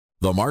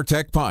The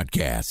MarTech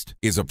Podcast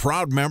is a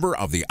proud member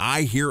of the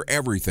I Hear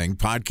Everything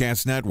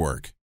Podcast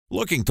Network.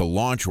 Looking to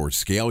launch or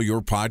scale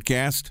your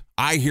podcast?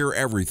 I Hear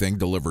Everything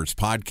delivers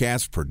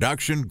podcast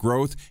production,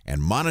 growth,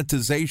 and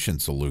monetization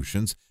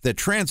solutions that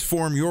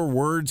transform your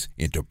words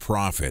into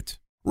profit.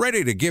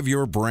 Ready to give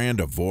your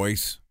brand a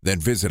voice? Then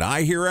visit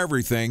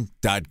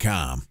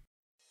iheareverything.com.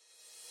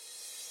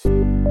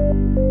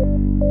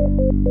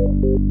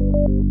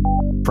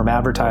 From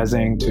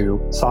advertising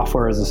to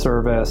software as a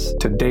service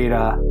to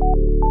data.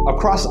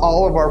 Across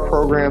all of our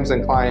programs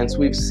and clients,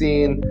 we've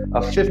seen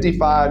a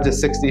 55 to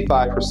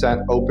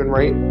 65% open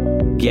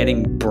rate.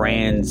 Getting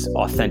brands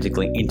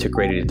authentically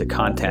integrated into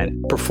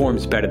content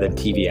performs better than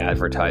TV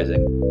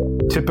advertising.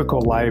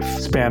 Typical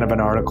lifespan of an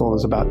article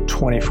is about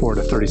 24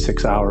 to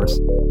 36 hours.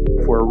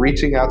 If we're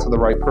reaching out to the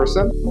right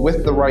person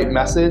with the right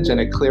message and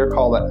a clear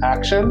call to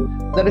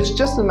action, then it's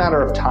just a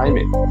matter of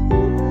timing.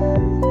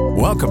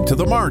 Welcome to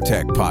the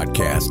MarTech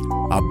Podcast,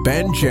 a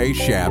Ben J.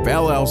 Schaap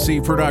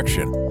LLC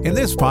production. In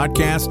this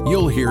podcast,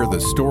 you'll hear the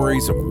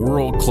stories of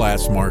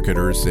world-class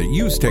marketers that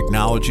use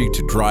technology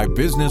to drive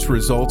business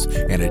results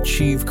and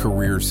achieve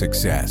career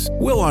success.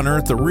 We'll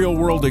unearth the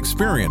real-world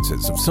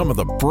experiences of some of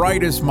the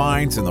brightest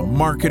minds in the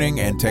marketing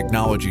and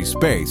technology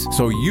space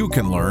so you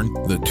can learn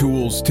the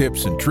tools,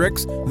 tips, and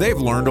tricks they've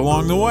learned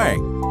along the way.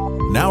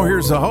 Now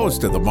here's the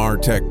host of the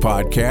MarTech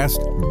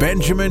Podcast,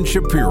 Benjamin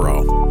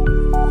Shapiro.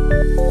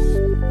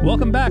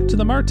 Welcome back to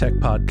the MarTech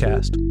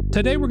Podcast.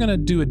 Today we're going to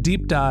do a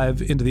deep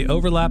dive into the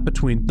overlap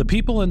between the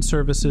people and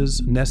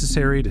services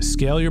necessary to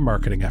scale your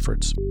marketing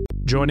efforts.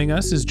 Joining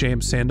us is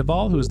James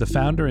Sandoval, who is the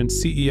founder and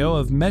CEO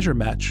of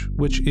MeasureMatch,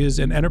 which is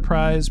an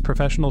enterprise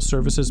professional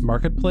services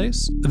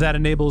marketplace that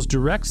enables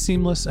direct,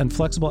 seamless, and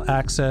flexible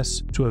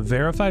access to a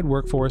verified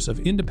workforce of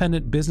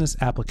independent business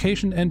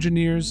application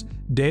engineers,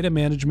 data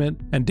management,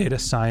 and data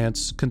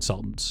science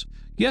consultants.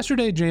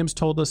 Yesterday, James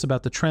told us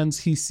about the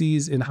trends he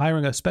sees in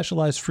hiring a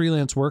specialized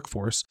freelance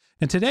workforce,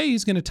 and today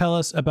he's going to tell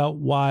us about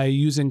why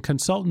using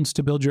consultants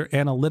to build your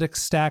analytics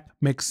stack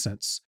makes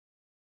sense.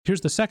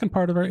 Here's the second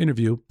part of our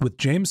interview with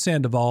James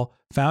Sandoval,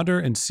 founder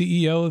and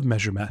CEO of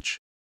MeasureMatch.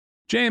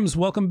 James,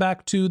 welcome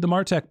back to the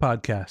MarTech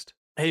Podcast.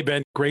 Hey,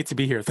 Ben. Great to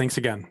be here. Thanks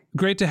again.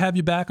 Great to have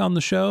you back on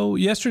the show.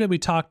 Yesterday, we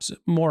talked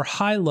more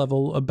high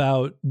level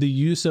about the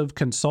use of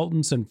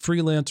consultants and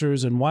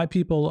freelancers and why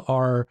people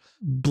are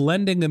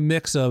blending a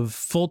mix of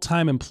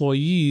full-time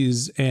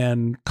employees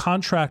and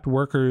contract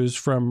workers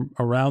from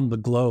around the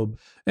globe.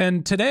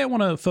 And today, I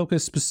want to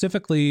focus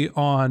specifically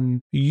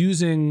on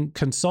using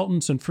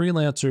consultants and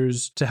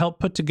freelancers to help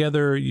put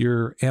together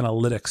your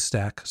analytics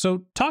stack.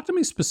 So talk to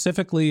me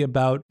specifically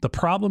about the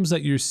problems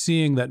that you're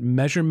seeing that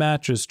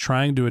MeasureMatch is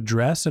trying to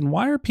address, and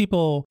why are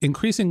people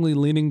increasingly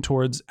leaning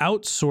towards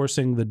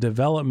outsourcing the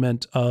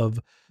development of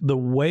the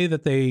way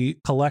that they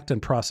collect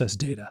and process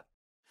data?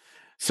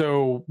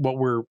 So what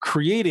we're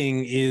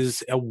creating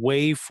is a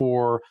way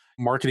for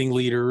marketing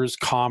leaders,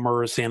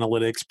 commerce,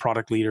 analytics,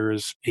 product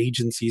leaders,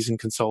 agencies, and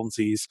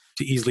consultancies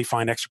to easily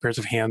find extra pairs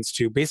of hands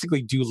to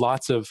basically do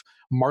lots of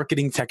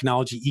marketing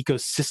technology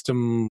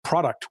ecosystem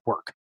product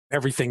work.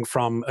 Everything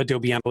from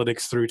Adobe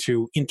Analytics through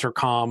to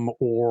Intercom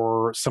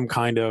or some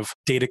kind of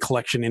data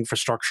collection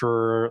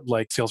infrastructure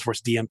like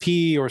Salesforce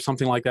DMP or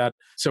something like that.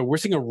 So we're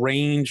seeing a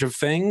range of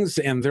things,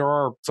 and there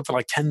are something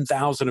like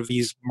 10,000 of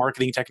these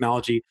marketing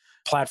technology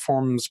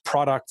platforms,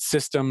 products,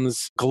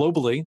 systems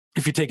globally.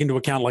 If you take into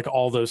account like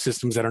all those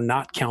systems that are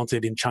not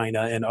counted in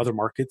China and other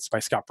markets by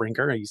Scott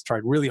Brinker, he's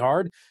tried really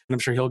hard, and I'm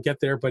sure he'll get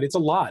there, but it's a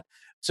lot.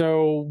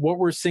 So what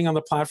we're seeing on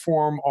the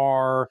platform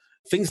are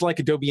things like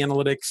Adobe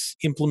Analytics,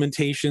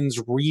 implementations,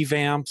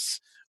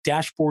 revamps,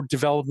 dashboard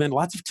development,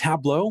 lots of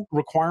Tableau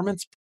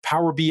requirements,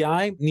 Power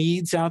BI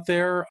needs out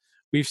there.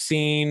 We've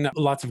seen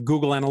lots of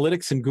Google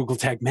Analytics and Google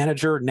Tag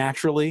Manager.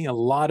 Naturally, a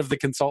lot of the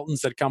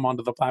consultants that come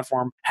onto the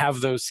platform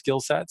have those skill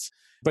sets,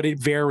 but it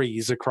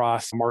varies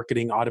across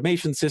marketing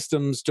automation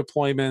systems,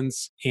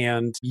 deployments,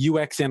 and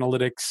UX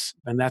analytics,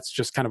 and that's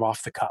just kind of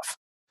off the cuff.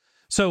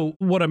 So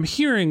what I'm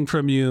hearing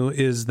from you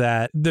is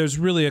that there's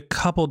really a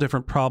couple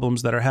different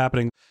problems that are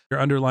happening. Your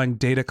underlying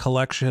data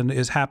collection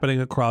is happening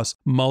across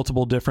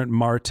multiple different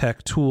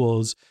MarTech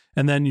tools.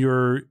 And then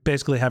you're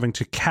basically having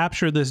to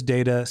capture this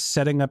data,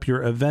 setting up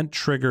your event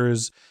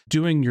triggers,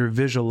 doing your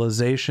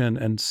visualization,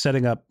 and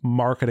setting up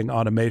marketing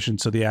automation.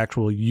 So the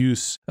actual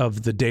use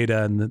of the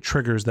data and the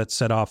triggers that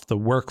set off the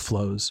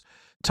workflows.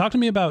 Talk to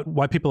me about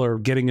why people are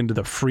getting into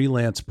the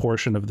freelance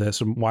portion of this,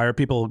 and why are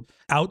people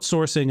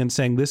outsourcing and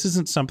saying this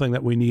isn't something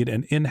that we need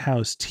an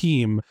in-house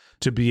team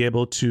to be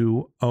able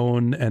to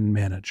own and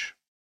manage?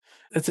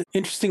 That's an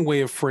interesting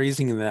way of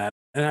phrasing that.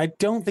 And I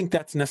don't think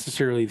that's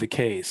necessarily the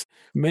case.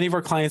 Many of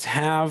our clients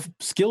have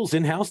skills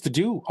in-house to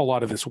do a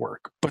lot of this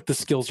work, but the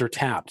skills are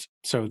tapped.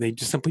 So they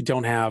just simply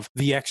don't have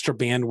the extra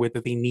bandwidth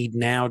that they need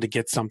now to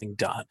get something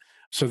done.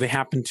 So they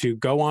happen to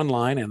go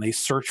online and they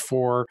search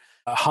for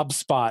a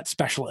HubSpot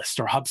specialist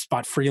or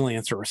HubSpot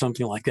freelancer or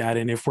something like that.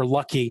 And if we're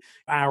lucky,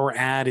 our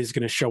ad is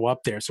going to show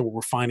up there. So what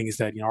we're finding is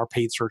that, our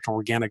paid search and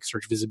organic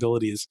search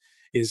visibility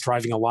is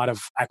driving a lot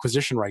of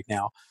acquisition right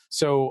now.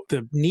 So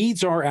the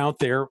needs are out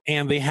there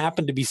and they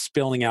happen to be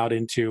spilling out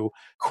into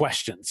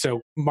questions.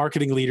 So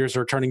marketing leaders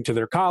are turning to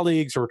their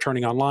colleagues or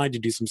turning online to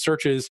do some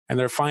searches, and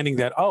they're finding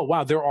that, oh,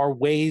 wow, there are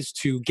ways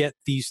to get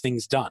these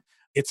things done.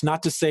 It's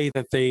not to say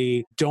that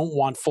they don't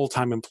want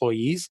full-time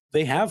employees.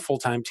 They have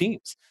full-time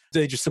teams.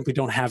 They just simply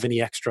don't have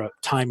any extra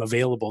time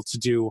available to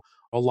do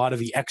a lot of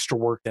the extra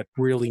work that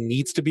really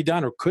needs to be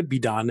done or could be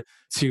done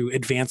to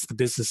advance the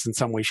business in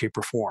some way, shape,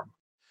 or form.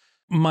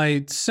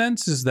 My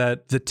sense is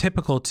that the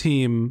typical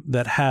team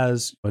that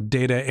has a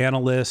data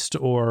analyst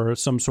or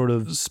some sort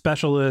of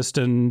specialist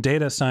and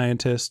data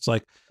scientists,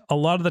 like a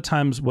lot of the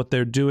times what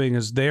they're doing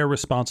is they're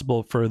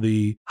responsible for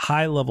the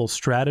high level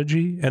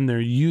strategy and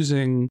they're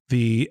using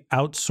the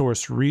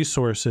outsourced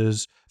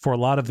resources for a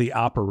lot of the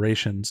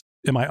operations.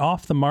 Am I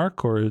off the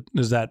mark or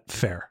is that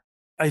fair?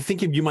 I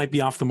think you might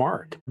be off the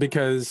mark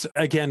because,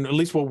 again, at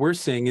least what we're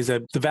seeing is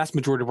that the vast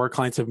majority of our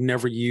clients have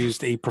never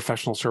used a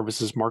professional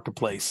services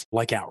marketplace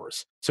like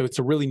ours. So it's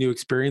a really new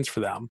experience for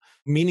them,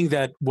 meaning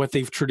that what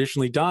they've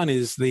traditionally done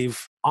is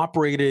they've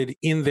operated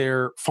in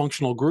their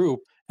functional group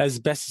as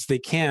best as they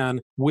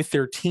can with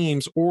their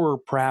teams or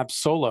perhaps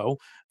solo.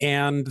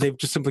 And they've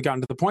just simply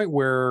gotten to the point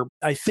where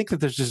I think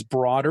that there's this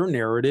broader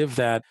narrative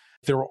that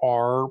there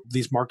are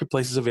these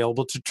marketplaces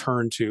available to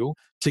turn to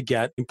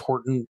get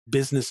important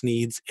business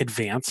needs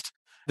advanced.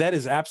 That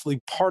is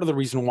absolutely part of the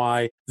reason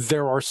why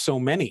there are so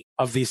many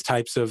of these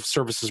types of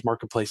services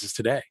marketplaces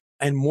today,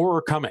 and more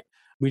are coming.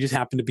 We just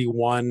happen to be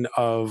one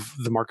of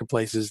the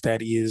marketplaces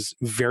that is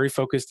very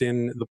focused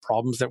in the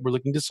problems that we're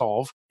looking to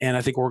solve. And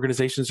I think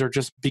organizations are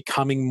just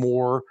becoming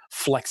more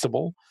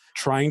flexible,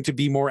 trying to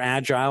be more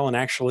agile and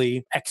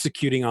actually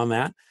executing on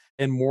that.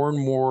 And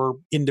more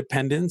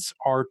independents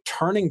are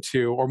turning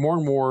to, or more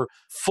and more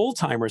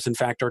full-timers, in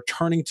fact, are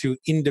turning to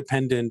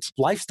independent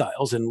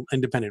lifestyles and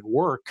independent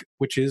work,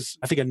 which is,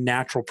 I think, a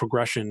natural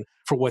progression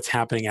for what's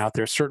happening out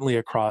there, certainly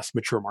across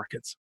mature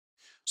markets.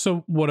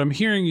 So what I'm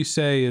hearing you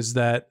say is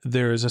that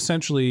there is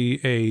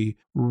essentially a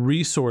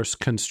resource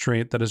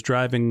constraint that is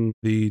driving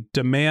the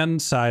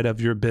demand side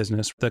of your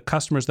business. The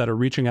customers that are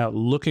reaching out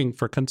looking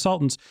for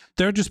consultants,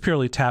 they're just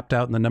purely tapped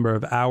out in the number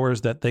of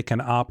hours that they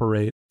can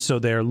operate. So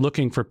they're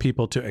looking for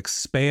people to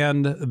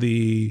expand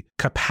the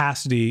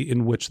capacity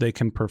in which they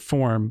can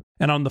perform.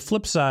 And on the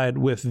flip side,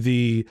 with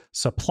the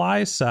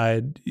supply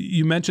side,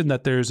 you mentioned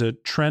that there's a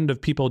trend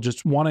of people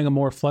just wanting a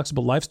more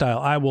flexible lifestyle.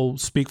 I will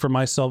speak for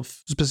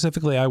myself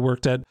specifically. I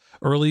worked at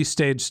early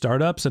stage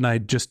startups and I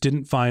just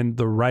didn't find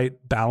the right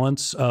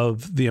balance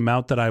of the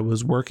amount that I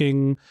was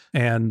working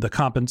and the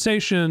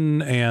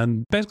compensation,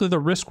 and basically the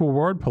risk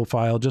reward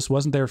profile just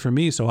wasn't there for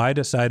me. So I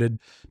decided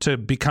to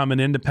become an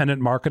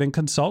independent marketing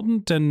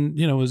consultant and,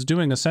 was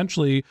doing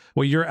essentially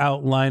what you're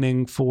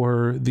outlining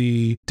for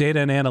the data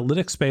and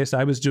analytics space.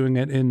 I was doing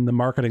it in the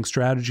marketing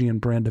strategy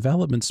and brand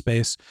development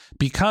space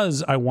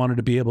because I wanted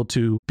to be able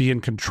to be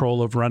in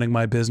control of running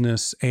my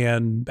business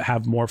and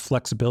have more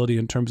flexibility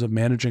in terms of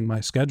managing my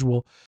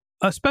schedule.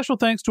 A special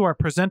thanks to our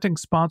presenting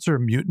sponsor,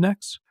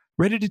 Mutinex.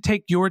 Ready to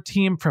take your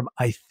team from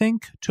I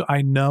think to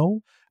I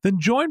know? Then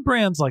join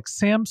brands like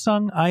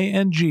Samsung,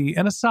 ING,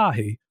 and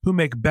Asahi who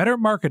make better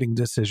marketing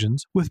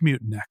decisions with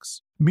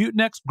Mutinex.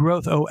 Mutinex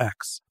Growth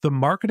OX, the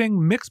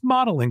marketing mix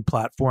modeling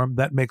platform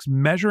that makes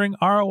measuring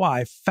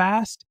ROI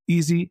fast,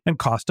 easy, and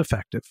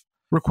cost-effective.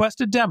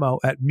 Request a demo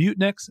at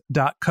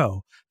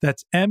mutinex.co.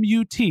 That's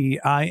MUTINEX.co.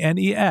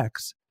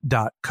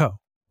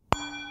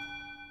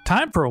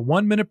 Time for a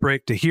 1-minute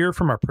break to hear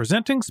from our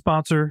presenting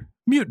sponsor,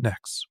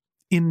 Mutinex.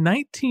 In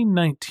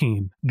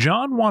 1919,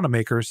 John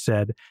Wanamaker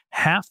said,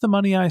 "Half the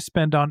money I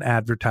spend on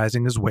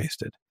advertising is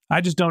wasted.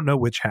 I just don't know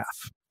which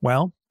half."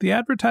 Well, the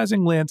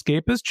advertising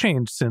landscape has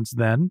changed since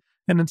then,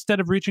 and instead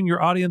of reaching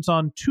your audience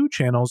on 2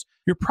 channels,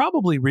 you're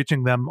probably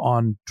reaching them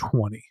on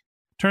 20.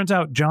 Turns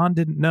out John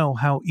didn't know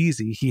how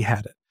easy he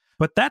had it.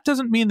 But that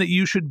doesn't mean that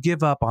you should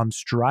give up on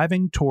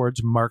striving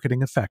towards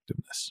marketing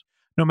effectiveness.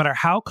 No matter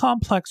how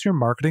complex your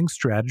marketing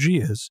strategy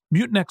is,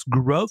 Mutinex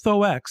Growth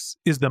OX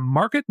is the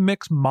market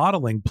mix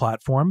modeling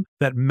platform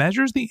that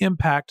measures the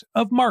impact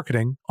of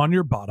marketing on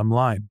your bottom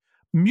line.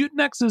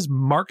 Mutinex's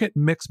market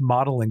mix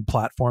modeling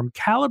platform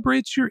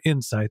calibrates your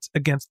insights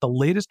against the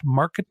latest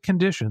market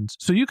conditions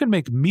so you can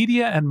make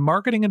media and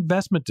marketing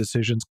investment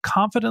decisions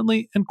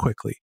confidently and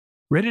quickly.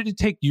 Ready to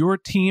take your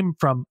team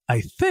from I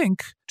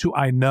think to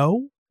I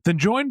know? Then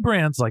join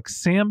brands like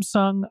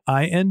Samsung,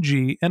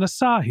 ING, and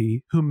Asahi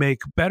who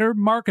make better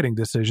marketing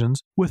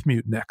decisions with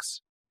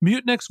Mutinex.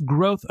 Mutinex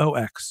Growth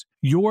OX.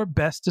 Your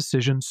best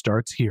decision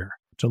starts here.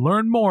 To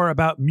learn more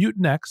about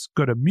Mutinex,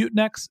 go to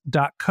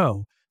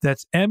mutinex.co.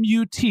 That's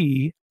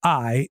MUTINEX.co.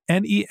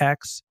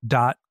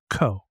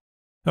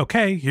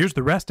 Okay, here's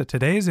the rest of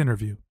today's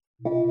interview.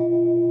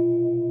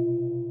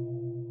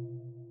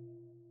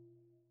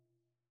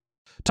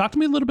 Talk to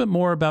me a little bit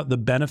more about the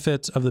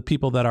benefits of the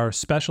people that are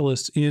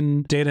specialists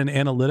in data and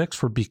analytics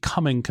for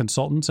becoming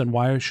consultants, and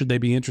why should they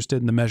be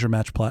interested in the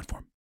MeasureMatch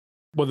platform?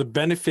 Well, the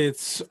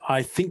benefits,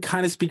 I think,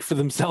 kind of speak for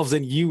themselves,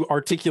 and you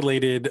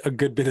articulated a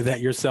good bit of that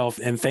yourself,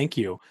 and thank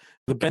you.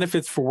 The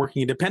benefits for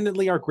working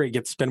independently are great. You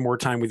get to spend more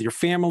time with your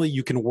family.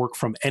 You can work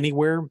from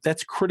anywhere.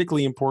 That's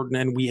critically important,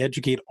 and we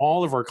educate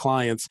all of our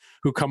clients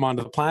who come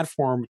onto the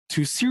platform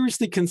to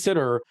seriously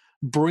consider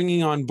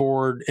bringing on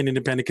board an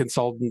independent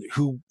consultant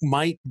who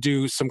might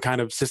do some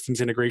kind of systems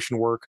integration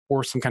work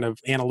or some kind of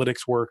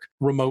analytics work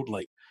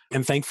remotely.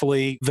 And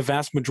thankfully, the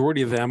vast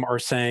majority of them are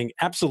saying,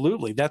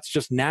 absolutely, that's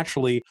just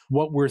naturally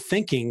what we're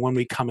thinking when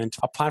we come into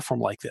a platform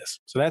like this.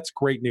 So that's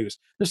great news.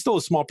 There's still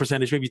a small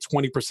percentage, maybe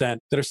 20%,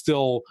 that are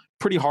still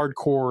pretty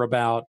hardcore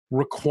about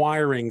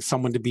requiring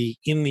someone to be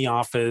in the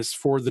office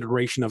for the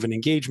duration of an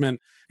engagement.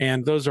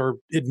 And those are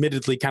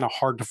admittedly kind of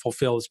hard to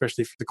fulfill,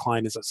 especially if the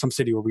client is at some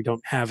city where we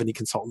don't have any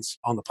consultants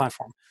on the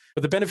platform.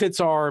 But the benefits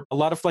are a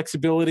lot of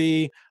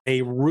flexibility,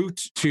 a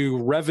route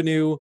to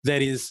revenue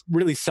that is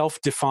really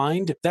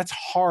self-defined. That's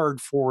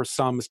hard for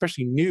some,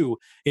 especially new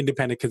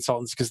independent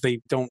consultants, because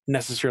they don't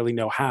necessarily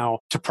know how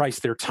to price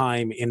their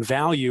time in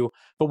value.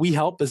 But we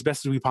help as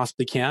best as we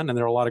possibly can. And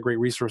there are a lot of great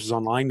resources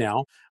online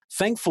now.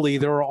 Thankfully,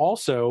 there are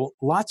also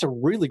lots of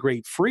really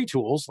great free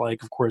tools,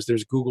 like, of course,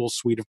 there's Google's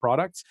suite of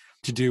products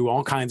to do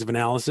all kinds of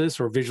analysis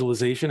or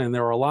visualization. And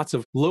there are lots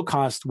of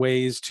low-cost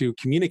ways to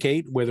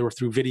communicate, whether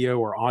through video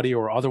or audio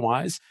or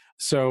otherwise.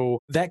 So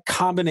that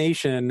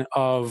combination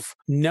of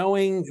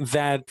knowing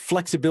that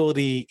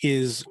flexibility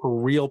is a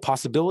real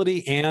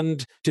possibility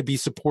and to be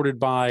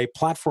supported by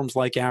platforms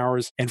like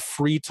ours and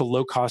free to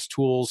low-cost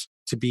tools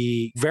to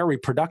be very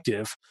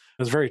productive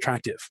is very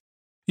attractive.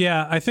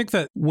 Yeah, I think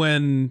that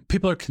when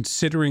people are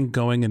considering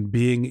going and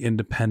being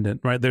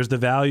independent, right, there's the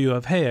value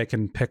of, hey, I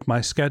can pick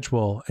my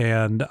schedule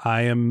and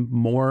I am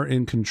more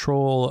in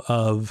control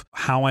of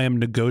how I am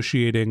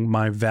negotiating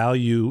my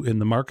value in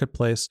the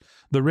marketplace.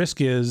 The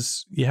risk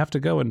is you have to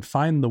go and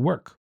find the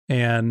work,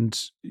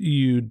 and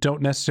you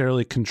don't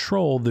necessarily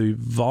control the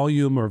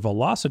volume or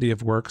velocity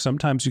of work.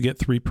 Sometimes you get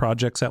 3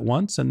 projects at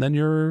once and then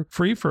you're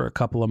free for a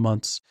couple of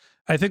months.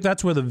 I think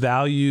that's where the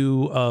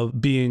value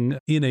of being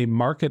in a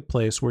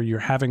marketplace where you're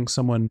having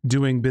someone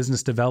doing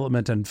business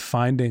development and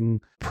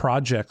finding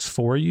projects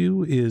for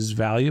you is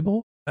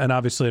valuable. And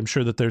obviously, I'm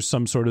sure that there's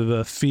some sort of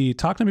a fee.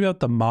 Talk to me about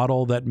the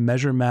model that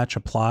MeasureMatch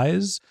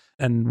applies,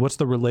 and what's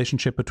the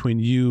relationship between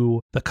you,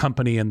 the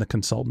company, and the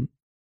consultant?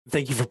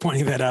 Thank you for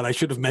pointing that out. I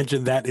should have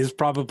mentioned that is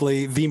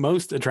probably the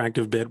most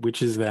attractive bit,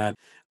 which is that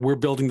we're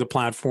building the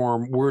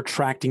platform, we're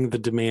attracting the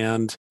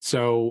demand.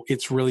 So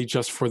it's really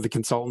just for the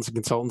consultants and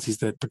consultancies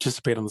that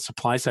participate on the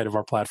supply side of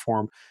our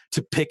platform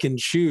to pick and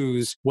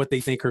choose what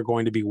they think are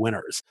going to be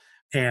winners.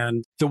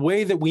 And the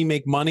way that we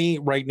make money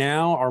right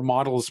now, our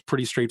model is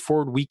pretty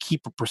straightforward. We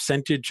keep a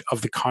percentage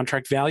of the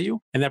contract value,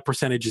 and that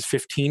percentage is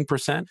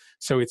 15%.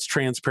 So it's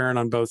transparent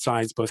on both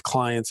sides, both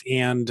clients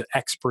and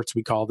experts,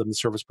 we call them, the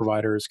service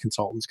providers,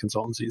 consultants,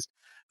 consultancies.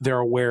 They're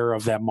aware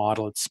of that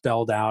model. It's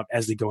spelled out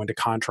as they go into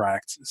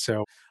contracts.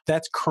 So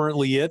that's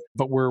currently it,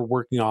 but we're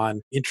working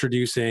on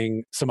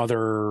introducing some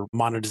other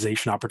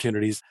monetization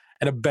opportunities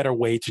and a better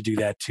way to do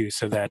that too,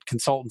 so that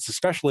consultants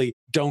especially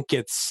don't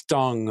get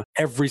stung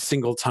every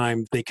single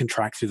time they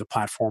contract through the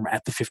platform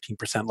at the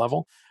 15%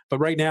 level. But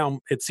right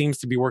now, it seems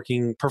to be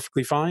working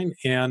perfectly fine.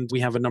 And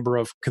we have a number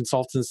of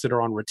consultants that are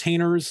on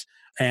retainers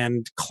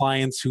and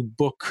clients who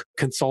book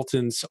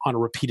consultants on a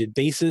repeated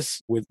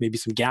basis with maybe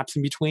some gaps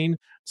in between.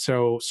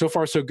 So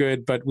far, so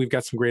good, but we've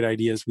got some great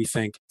ideas, we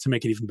think, to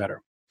make it even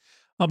better.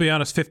 I'll be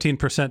honest,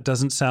 15%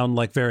 doesn't sound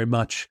like very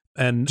much.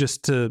 And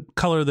just to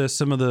color this,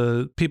 some of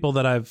the people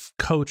that I've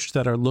coached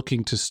that are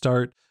looking to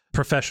start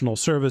professional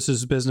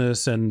services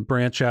business and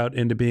branch out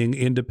into being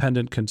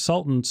independent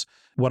consultants,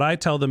 what I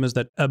tell them is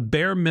that a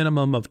bare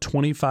minimum of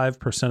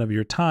 25% of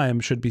your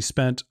time should be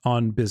spent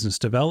on business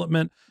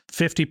development.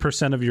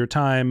 50% of your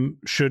time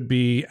should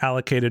be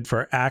allocated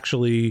for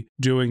actually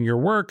doing your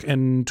work,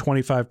 and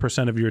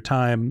 25% of your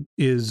time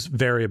is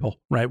variable,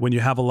 right? When you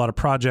have a lot of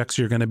projects,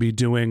 you're going to be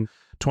doing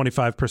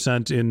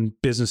 25% in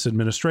business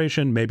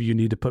administration. Maybe you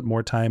need to put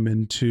more time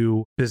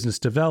into business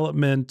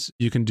development.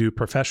 You can do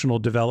professional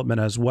development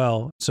as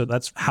well. So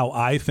that's how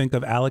I think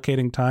of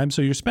allocating time.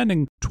 So you're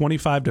spending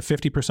 25 to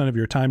 50% of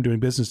your time doing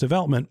business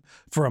development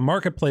for a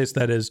marketplace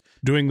that is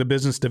doing the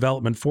business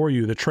development for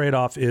you. The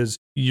trade-off is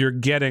you're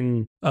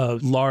getting a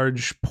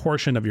large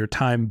portion of your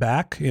time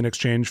back in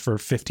exchange for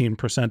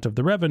 15% of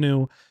the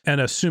revenue.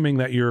 And assuming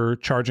that you're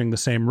charging the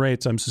same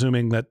rates, I'm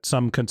assuming that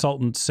some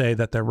consultants say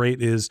that their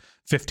rate is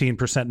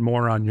 15%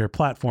 more on your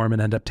platform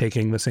and end up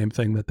taking the same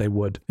thing that they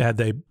would had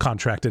they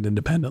contracted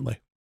independently.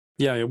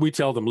 Yeah, we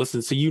tell them,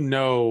 listen, so you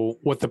know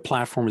what the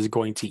platform is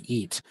going to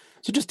eat.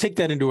 So just take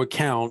that into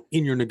account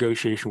in your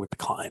negotiation with the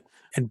client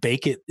and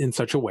bake it in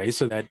such a way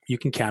so that you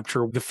can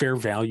capture the fair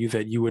value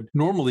that you would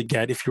normally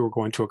get if you were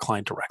going to a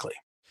client directly.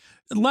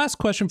 Last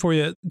question for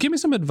you. Give me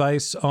some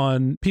advice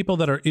on people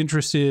that are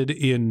interested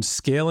in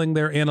scaling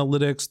their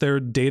analytics,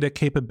 their data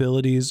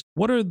capabilities.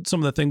 What are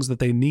some of the things that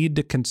they need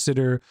to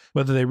consider,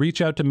 whether they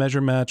reach out to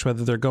MeasureMatch,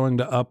 whether they're going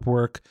to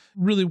Upwork?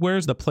 Really,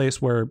 where's the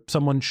place where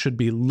someone should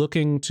be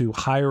looking to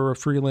hire a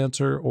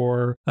freelancer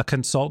or a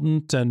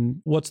consultant, and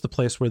what's the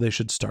place where they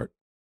should start?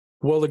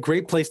 Well, a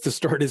great place to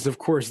start is, of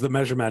course, the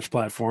MeasureMatch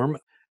platform.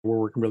 We're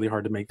working really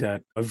hard to make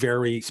that a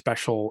very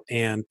special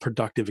and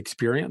productive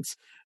experience.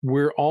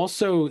 We're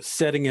also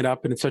setting it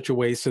up in such a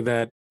way so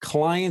that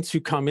clients who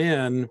come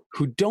in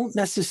who don't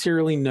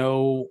necessarily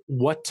know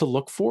what to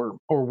look for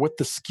or what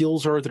the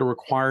skills are that are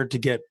required to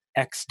get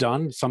X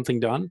done, something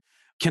done,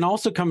 can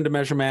also come to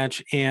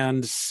MeasureMatch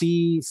and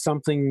see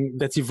something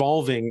that's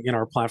evolving in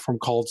our platform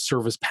called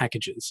service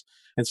packages.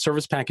 And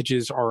service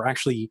packages are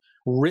actually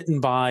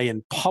written by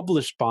and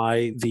published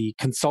by the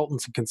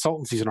consultants and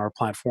consultancies in our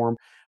platform.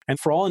 And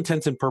for all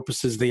intents and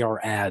purposes, they are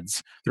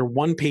ads. They're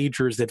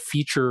one-pagers that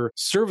feature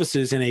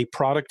services in a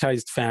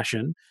productized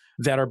fashion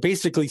that are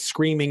basically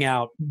screaming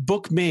out,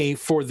 book me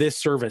for this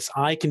service.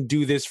 I can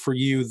do this for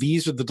you.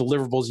 These are the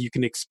deliverables you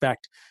can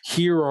expect.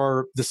 Here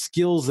are the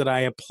skills that I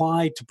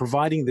apply to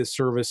providing this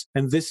service,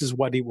 and this is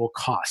what it will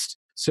cost.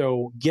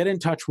 So get in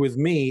touch with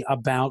me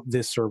about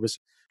this service.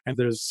 And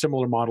there's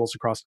similar models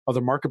across other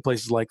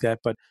marketplaces like that.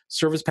 But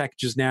service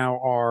packages now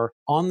are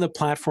on the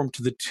platform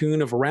to the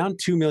tune of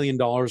around $2 million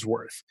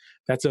worth.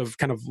 That's of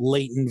kind of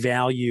latent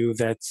value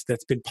that's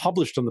been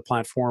published on the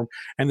platform.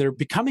 And they're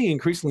becoming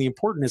increasingly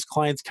important as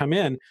clients come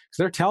in because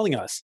they're telling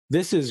us,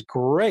 this is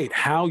great.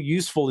 How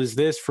useful is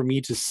this for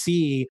me to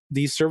see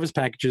these service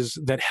packages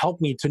that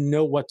help me to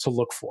know what to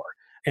look for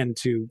and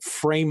to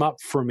frame up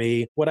for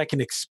me what I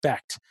can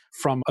expect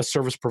from a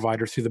service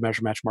provider through the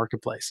MeasureMatch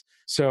marketplace.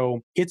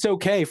 So it's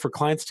okay for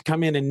clients to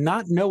come in and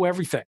not know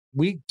everything.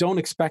 We don't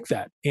expect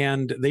that.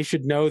 And they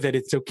should know that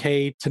it's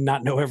okay to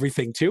not know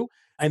everything too,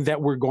 and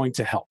that we're going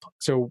to help.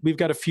 So we've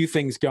got a few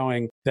things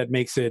going that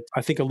makes it,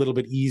 I think, a little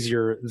bit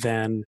easier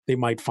than they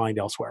might find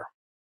elsewhere.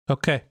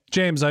 Okay.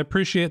 James, I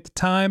appreciate the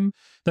time.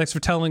 Thanks for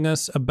telling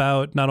us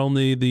about not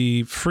only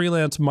the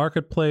freelance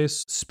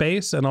marketplace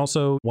space and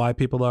also why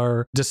people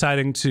are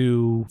deciding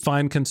to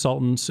find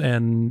consultants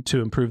and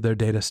to improve their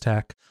data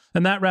stack.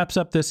 And that wraps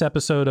up this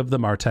episode of the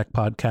MarTech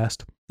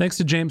Podcast. Thanks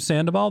to James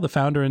Sandoval, the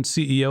founder and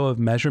CEO of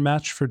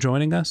MeasureMatch, for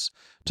joining us.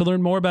 To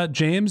learn more about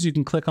James, you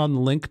can click on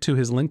the link to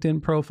his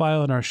LinkedIn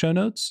profile in our show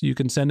notes. You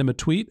can send him a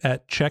tweet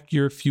at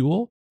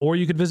checkyourfuel. Or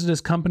you could visit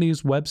his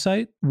company's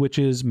website, which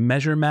is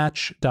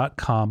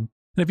MeasureMatch.com.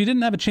 And if you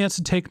didn't have a chance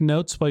to take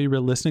notes while you were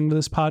listening to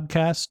this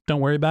podcast, don't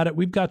worry about it.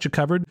 We've got you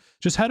covered.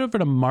 Just head over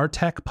to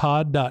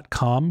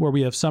martechpod.com, where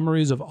we have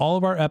summaries of all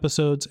of our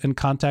episodes and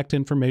contact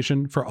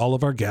information for all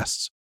of our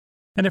guests.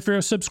 And if you're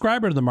a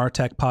subscriber to the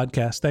MarTech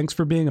Podcast, thanks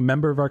for being a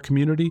member of our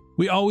community.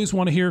 We always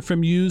want to hear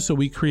from you, so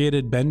we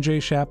created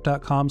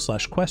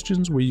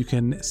benjshap.com/questions, where you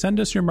can send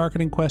us your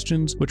marketing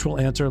questions, which we'll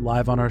answer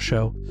live on our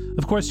show.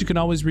 Of course, you can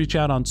always reach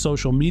out on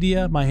social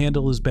media. My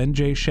handle is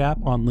benjshap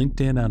on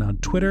LinkedIn and on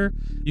Twitter.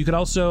 You could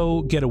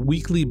also get a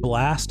weekly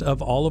blast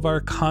of all of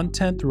our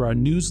content through our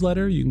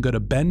newsletter. You can go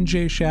to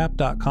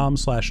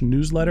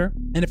benjshap.com/newsletter.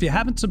 And if you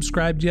haven't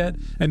subscribed yet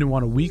and you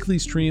want a weekly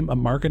stream of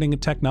marketing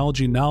and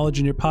technology knowledge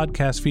in your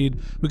podcast feed,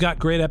 we got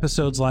great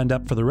episodes lined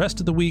up for the rest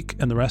of the week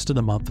and the rest of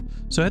the month.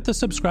 So hit the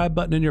subscribe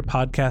button in your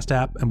podcast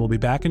app and we'll be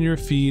back in your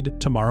feed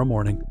tomorrow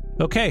morning.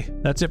 Okay,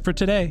 that's it for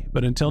today.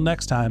 But until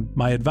next time,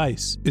 my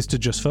advice is to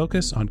just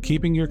focus on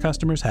keeping your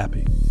customers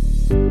happy.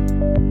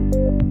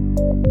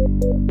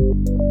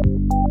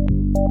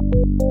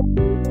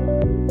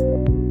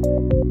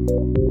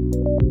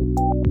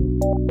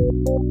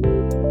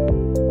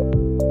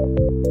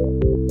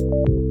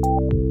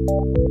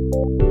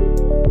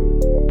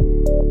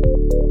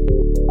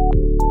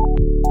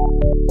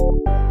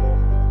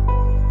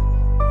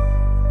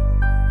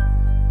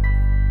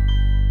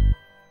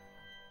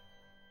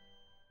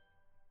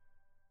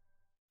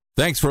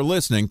 Thanks for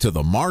listening to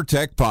the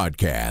MarTech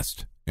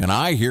Podcast, and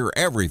I Hear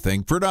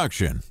Everything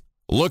production.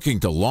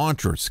 Looking to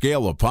launch or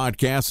scale a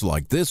podcast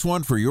like this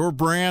one for your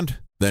brand?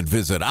 Then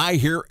visit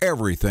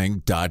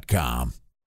iheareverything.com.